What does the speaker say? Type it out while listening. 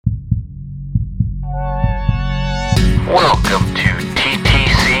Welcome to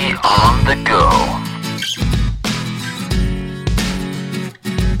TTC On the Go.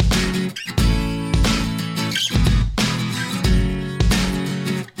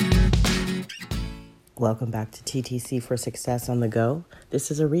 Welcome back to TTC for Success on the Go. This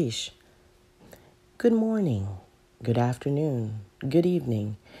is Erishe. Good morning, good afternoon, good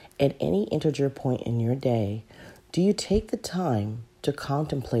evening. At any integer point in your day, do you take the time to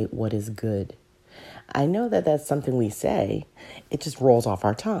contemplate what is good? I know that that's something we say. It just rolls off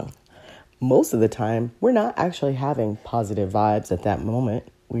our tongue. Most of the time, we're not actually having positive vibes at that moment.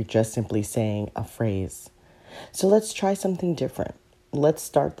 We're just simply saying a phrase. So let's try something different. Let's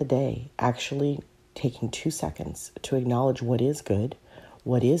start the day actually taking 2 seconds to acknowledge what is good,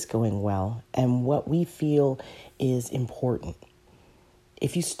 what is going well, and what we feel is important.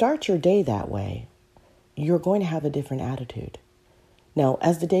 If you start your day that way, you're going to have a different attitude. Now,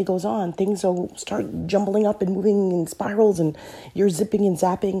 as the day goes on, things will start jumbling up and moving in spirals, and you're zipping and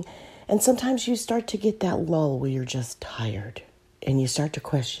zapping. And sometimes you start to get that lull where you're just tired. And you start to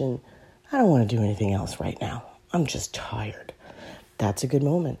question, I don't want to do anything else right now. I'm just tired. That's a good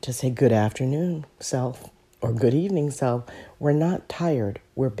moment to say good afternoon, self, or good evening, self. We're not tired.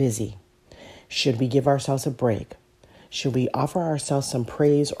 We're busy. Should we give ourselves a break? Should we offer ourselves some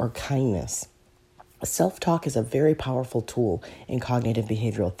praise or kindness? Self-talk is a very powerful tool in cognitive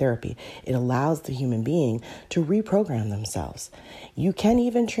behavioral therapy. It allows the human being to reprogram themselves. You can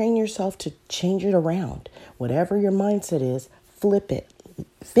even train yourself to change it around. Whatever your mindset is, flip it.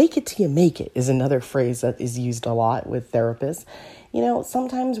 Fake it till you make it is another phrase that is used a lot with therapists. You know,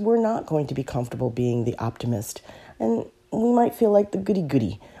 sometimes we're not going to be comfortable being the optimist, and we might feel like the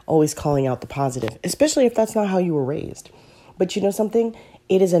goody-goody, always calling out the positive, especially if that's not how you were raised. But you know something?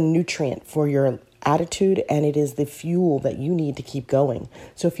 It is a nutrient for your attitude, and it is the fuel that you need to keep going.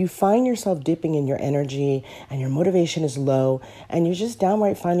 So if you find yourself dipping in your energy and your motivation is low and you're just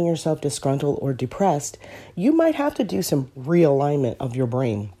downright finding yourself disgruntled or depressed, you might have to do some realignment of your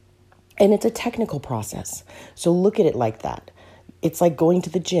brain. And it's a technical process. So look at it like that. It's like going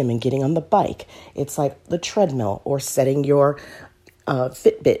to the gym and getting on the bike. It's like the treadmill or setting your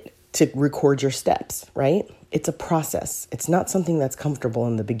Fitbit to record your steps, right? It's a process. It's not something that's comfortable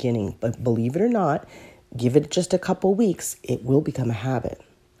in the beginning, but believe it or not, give it just a couple weeks, it will become a habit,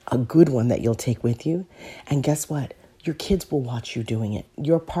 a good one that you'll take with you. And guess what? Your kids will watch you doing it.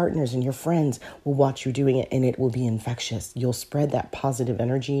 Your partners and your friends will watch you doing it, and it will be infectious. You'll spread that positive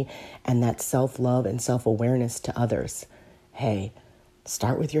energy and that self-love and self-awareness to others. Hey,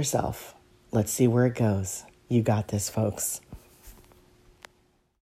 start with yourself. Let's see where it goes. You got this, folks.